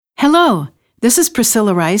Hello, this is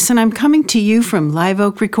Priscilla Rice, and I'm coming to you from Live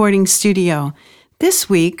Oak Recording Studio. This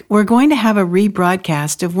week, we're going to have a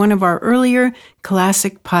rebroadcast of one of our earlier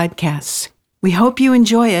classic podcasts. We hope you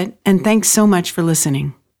enjoy it, and thanks so much for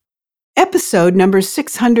listening. Episode number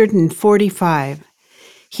 645.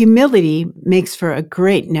 Humility makes for a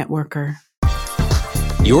great networker.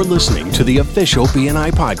 You're listening to the official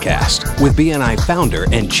BNI podcast with BNI founder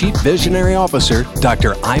and Chief Visionary Officer,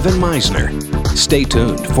 Dr. Ivan Misner. Stay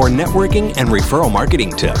tuned for networking and referral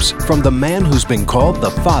marketing tips from the man who's been called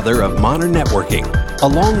the father of modern networking,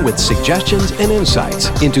 along with suggestions and insights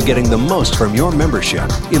into getting the most from your membership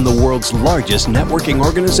in the world's largest networking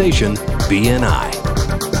organization, BNI.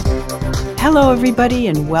 Hello, everybody,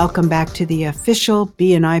 and welcome back to the official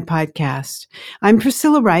BNI podcast. I'm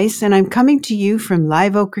Priscilla Rice, and I'm coming to you from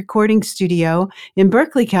Live Oak Recording Studio in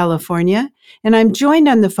Berkeley, California, and I'm joined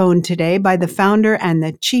on the phone today by the founder and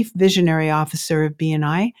the Chief Visionary Officer of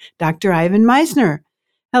BNI, Dr. Ivan Misner.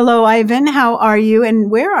 Hello, Ivan. How are you, and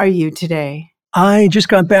where are you today? I just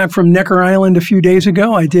got back from Necker Island a few days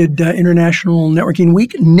ago. I did International Networking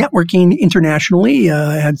Week, networking internationally.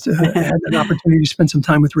 I had an opportunity to spend some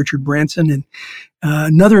time with Richard Branson, and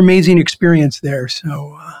another amazing experience there. So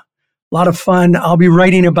a lot of fun. I'll be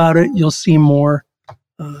writing about it. You'll see more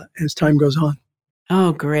as time goes on.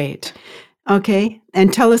 Oh, great. Okay.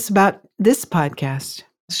 And tell us about this podcast.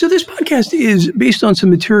 So this podcast is based on some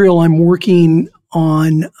material I'm working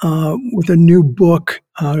on with a new book,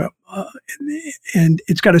 and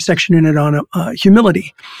it's got a section in it on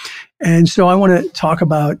humility. And so I want to talk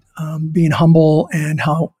about being humble and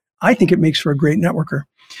how I think it makes for a great networker.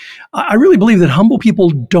 I really believe that humble people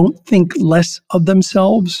don't think less of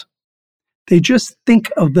themselves. They just think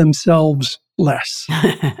of themselves less.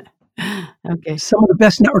 Okay. Some of the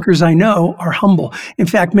best networkers I know are humble. In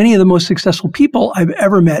fact, many of the most successful people I've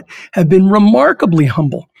ever met have been remarkably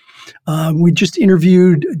humble. We just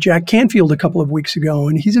interviewed Jack Canfield a couple of weeks ago,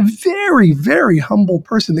 and he's a very, very humble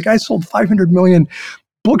person. The guy sold 500 million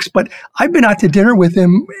books, but I've been out to dinner with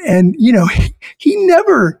him, and, he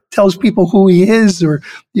never tells people who he is, or,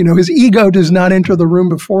 his ego does not enter the room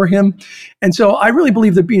before him. And so I really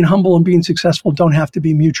believe that being humble and being successful don't have to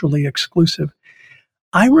be mutually exclusive.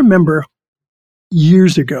 I remember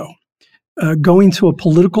years ago going to a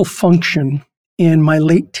political function in my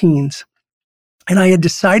late teens. And I had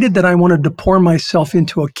decided that I wanted to pour myself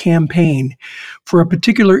into a campaign for a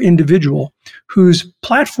particular individual whose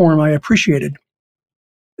platform I appreciated.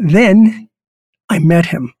 Then I met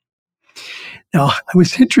him. Now, I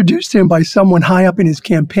was introduced to him by someone high up in his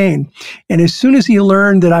campaign. And as soon as he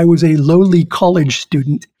learned that I was a lowly college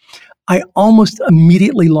student, I almost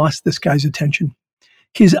immediately lost this guy's attention.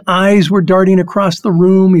 His eyes were darting across the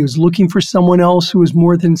room. He was looking for someone else who was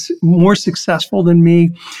more successful than me.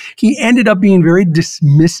 He ended up being very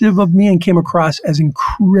dismissive of me and came across as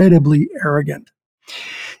incredibly arrogant.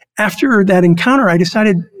 After that encounter, I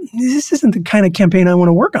decided this isn't the kind of campaign I want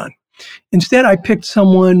to work on. Instead, I picked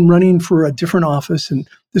someone running for a different office, and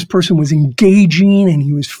this person was engaging, and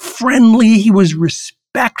he was friendly, he was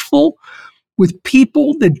respectful, with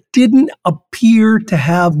people that didn't appear to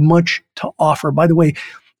have much to offer. By the way,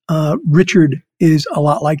 Richard is a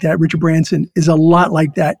lot like that. Richard Branson is a lot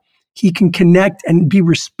like that. He can connect and be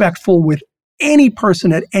respectful with any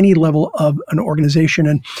person at any level of an organization.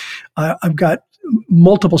 And I've got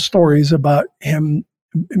multiple stories about him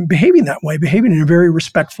behaving that way, behaving in a very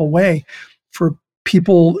respectful way for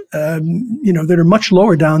people, that are much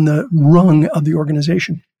lower down the rung of the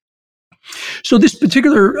organization. So this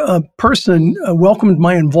particular person welcomed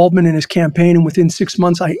my involvement in his campaign, and within 6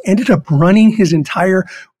 months, I ended up running his entire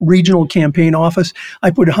regional campaign office.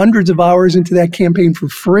 I put hundreds of hours into that campaign for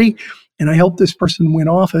free, and I helped this person win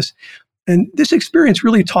office. And this experience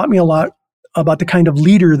really taught me a lot about the kind of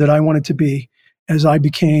leader that I wanted to be as I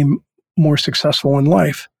became more successful in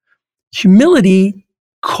life. Humility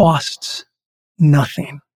costs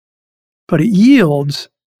nothing, but it yields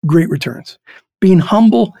great returns. Being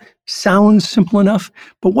humble sounds simple enough,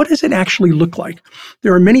 but what does it actually look like?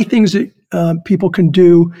 There are many things that people can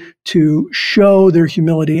do to show their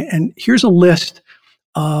humility, and here's a list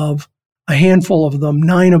of a handful of them,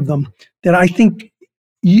 9 of them, that I think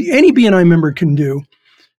any BNI member can do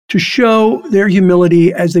to show their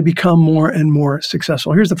humility as they become more and more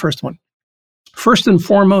successful. Here's the first one. First and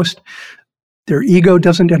foremost, their ego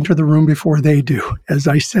doesn't enter the room before they do, as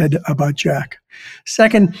I said about Jack.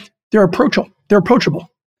 Second, they're approachable,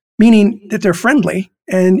 meaning that they're friendly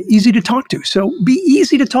and easy to talk to. So be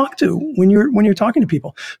easy to talk to when you're talking to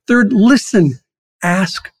people. Third, listen,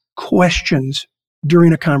 ask questions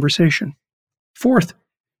during a conversation. Fourth,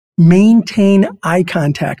 maintain eye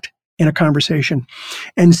contact in a conversation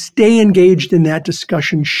and stay engaged in that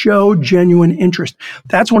discussion. Show genuine interest.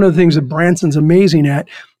 That's one of the things that Branson's amazing at.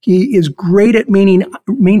 He is great at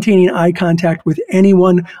maintaining eye contact with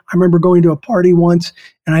anyone. I remember going to a party once,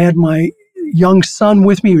 and I had my young son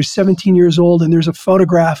with me. He was 17 years old, and there's a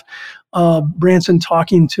photograph of Branson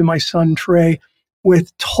talking to my son, Trey,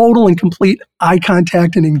 with total and complete eye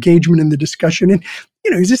contact and engagement in the discussion. And,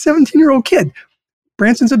 he's a 17-year-old kid.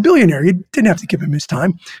 Branson's a billionaire. He didn't have to give him his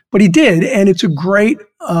time, but he did. And it's a great,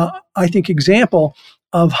 I think, example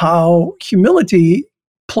of how humility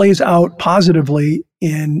plays out positively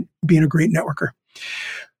in being a great networker.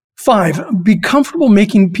 5, be comfortable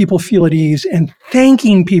making people feel at ease and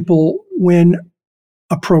thanking people when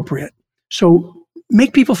appropriate. So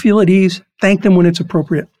make people feel at ease, thank them when it's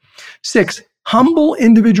appropriate. 6, humble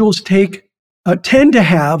individuals tend to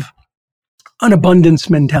have an abundance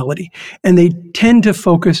mentality, and they tend to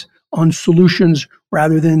focus on solutions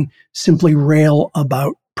rather than simply rail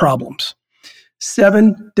about problems.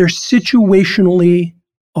 7, they're situationally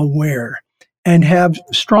aware and have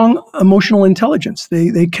strong emotional intelligence.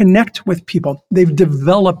 They connect with people. They've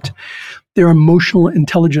developed their emotional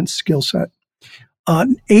intelligence skill set.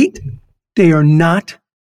 8, they are not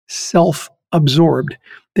self-absorbed.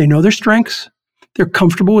 They know their strengths. They're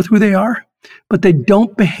comfortable with who they are, but they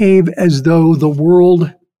don't behave as though the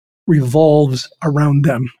world revolves around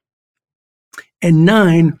them. And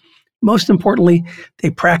 9, most importantly,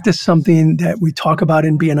 they practice something that we talk about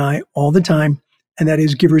in BNI all the time, and that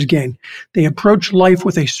is giver's gain. They approach life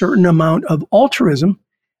with a certain amount of altruism,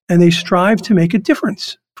 and they strive to make a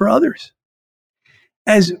difference for others.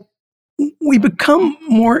 As we become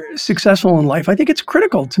more successful in life, I think it's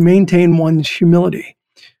critical to maintain one's humility.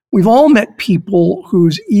 We've all met people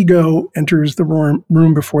whose ego enters the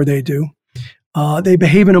room before they do. They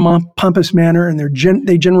behave in a pompous manner, and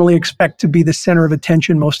they generally expect to be the center of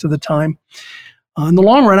attention most of the time. In the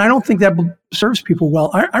long run, I don't think that serves people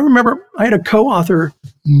well. I remember I had a co-author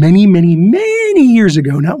many, many, many years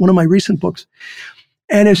ago, not one of my recent books.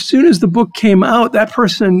 And as soon as the book came out, that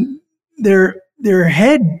person, their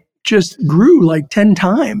head just grew like 10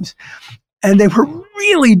 times. And they were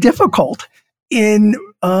really difficult in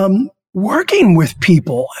working with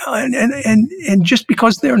people. And just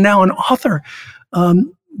because they're now an author,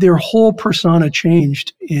 their whole persona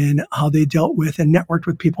changed in how they dealt with and networked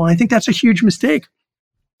with people. And I think that's a huge mistake.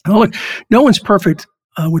 Now, look, no one's perfect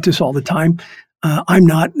with this all the time. I'm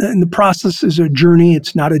not. And the process is a journey.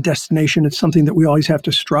 It's not a destination. It's something that we always have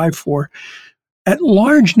to strive for. At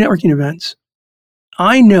large networking events,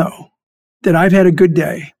 I know that I've had a good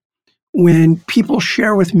day when people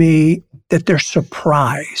share with me that they're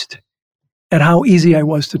surprised at how easy I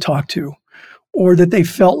was to talk to, or that they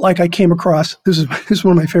felt like I came across, this is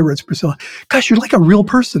one of my favorites, Priscilla. Gosh, you're like a real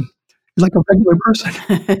person. You're like a regular person.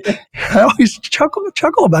 I always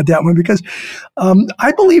chuckle about that one because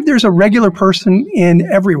I believe there's a regular person in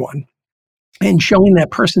everyone. And showing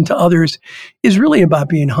that person to others is really about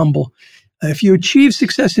being humble. If you achieve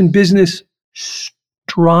success in business,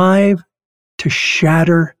 strive to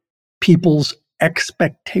shatter people's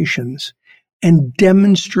expectations and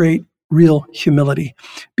demonstrate real humility.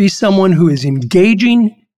 Be someone who is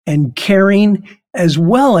engaging and caring, as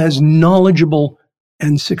well as knowledgeable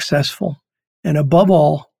and successful. And above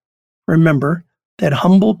all, remember that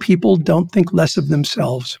humble people don't think less of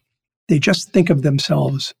themselves. They just think of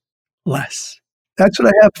themselves less. That's what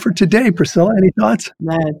I have for today, Priscilla. Any thoughts?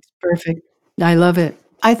 That's perfect. I love it.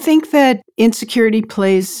 I think that insecurity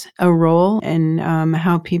plays a role in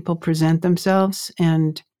how people present themselves.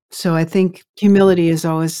 And so I think humility is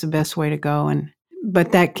always the best way to go.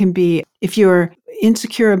 But that can be, if you're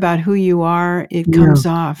insecure about who you are, it comes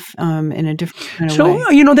off in a different kind of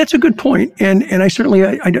way. So, that's a good point. And I certainly,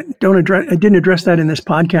 I didn't address that in this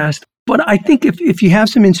podcast. But I think if you have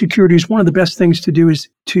some insecurities, one of the best things to do is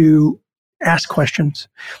to ask questions,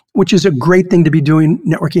 which is a great thing to be doing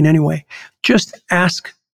networking anyway. Just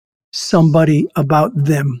ask somebody about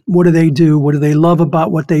them. What do they do? What do they love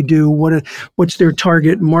about what they do? What's their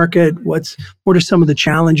target market? What are some of the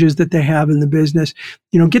challenges that they have in the business?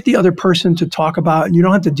 Get the other person to talk about, and you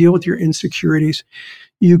don't have to deal with your insecurities.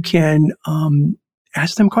 You can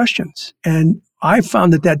ask them questions. And I've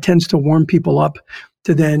found that tends to warm people up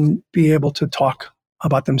to then be able to talk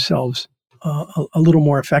about themselves a little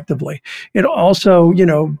more effectively. It also,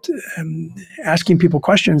 asking people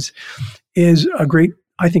questions is a great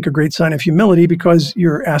sign of humility, because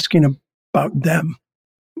you're asking about them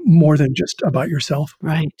more than just about yourself.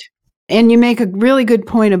 Right. And you make a really good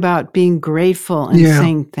point about being grateful and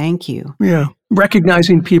saying thank you. Yeah.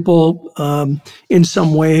 Recognizing people in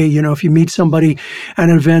some way, if you meet somebody at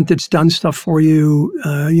an event that's done stuff for you,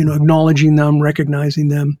 acknowledging them, recognizing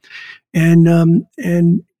them.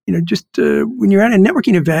 And just when you're at a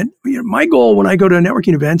networking event, my goal when I go to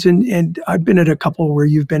networking events, and I've been at a couple where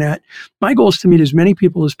you've been at, my goal is to meet as many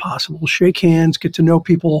people as possible, shake hands, get to know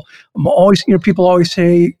people. I'm always, people always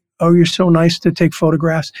say, "Oh, you're so nice to take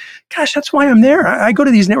photographs." Gosh, that's why I'm there. I go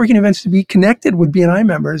to these networking events to be connected with BNI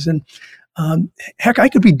members. And heck, I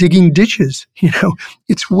could be digging ditches.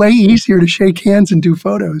 It's way easier to shake hands and do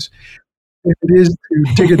photos if it is to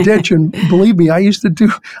dig a ditch. And believe me, I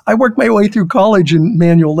worked my way through college in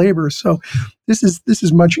manual labor. So this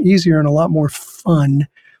is much easier and a lot more fun.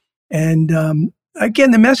 And again,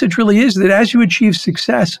 the message really is that as you achieve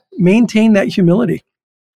success, maintain that humility,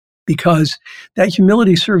 because that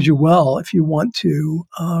humility serves you well if you want to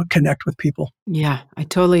connect with people. Yeah, I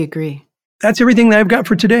totally agree. That's everything that I've got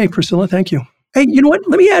for today, Priscilla. Thank you. Hey, you know what?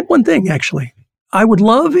 Let me add one thing, actually. I would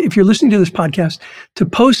love, if you're listening to this podcast, to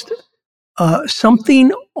post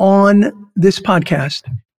something on this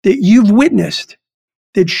podcast that you've witnessed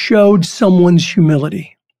that showed someone's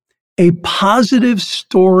humility. A positive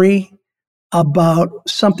story about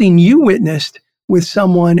something you witnessed with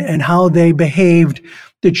someone and how they behaved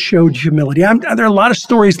that showed humility. There are a lot of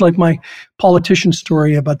stories like my politician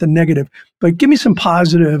story about the negative, but give me some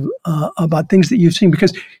positive about things that you've seen,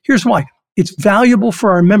 because here's why. It's valuable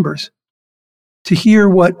for our members to hear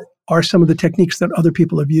what are some of the techniques that other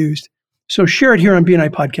people have used. So share it here on BNI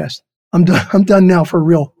Podcast. I'm done now for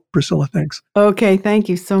real, Priscilla. Thanks. Okay, thank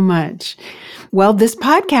you so much. Well, this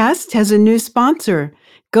podcast has a new sponsor.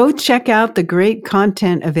 Go check out the great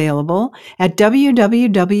content available at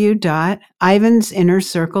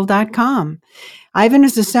www.ivansinnercircle.com. Ivan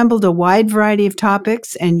has assembled a wide variety of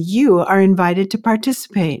topics, and you are invited to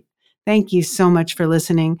participate. Thank you so much for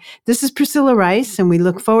listening. This is Priscilla Rice, and we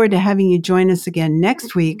look forward to having you join us again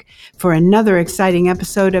next week for another exciting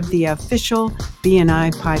episode of the official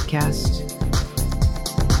BNI podcast.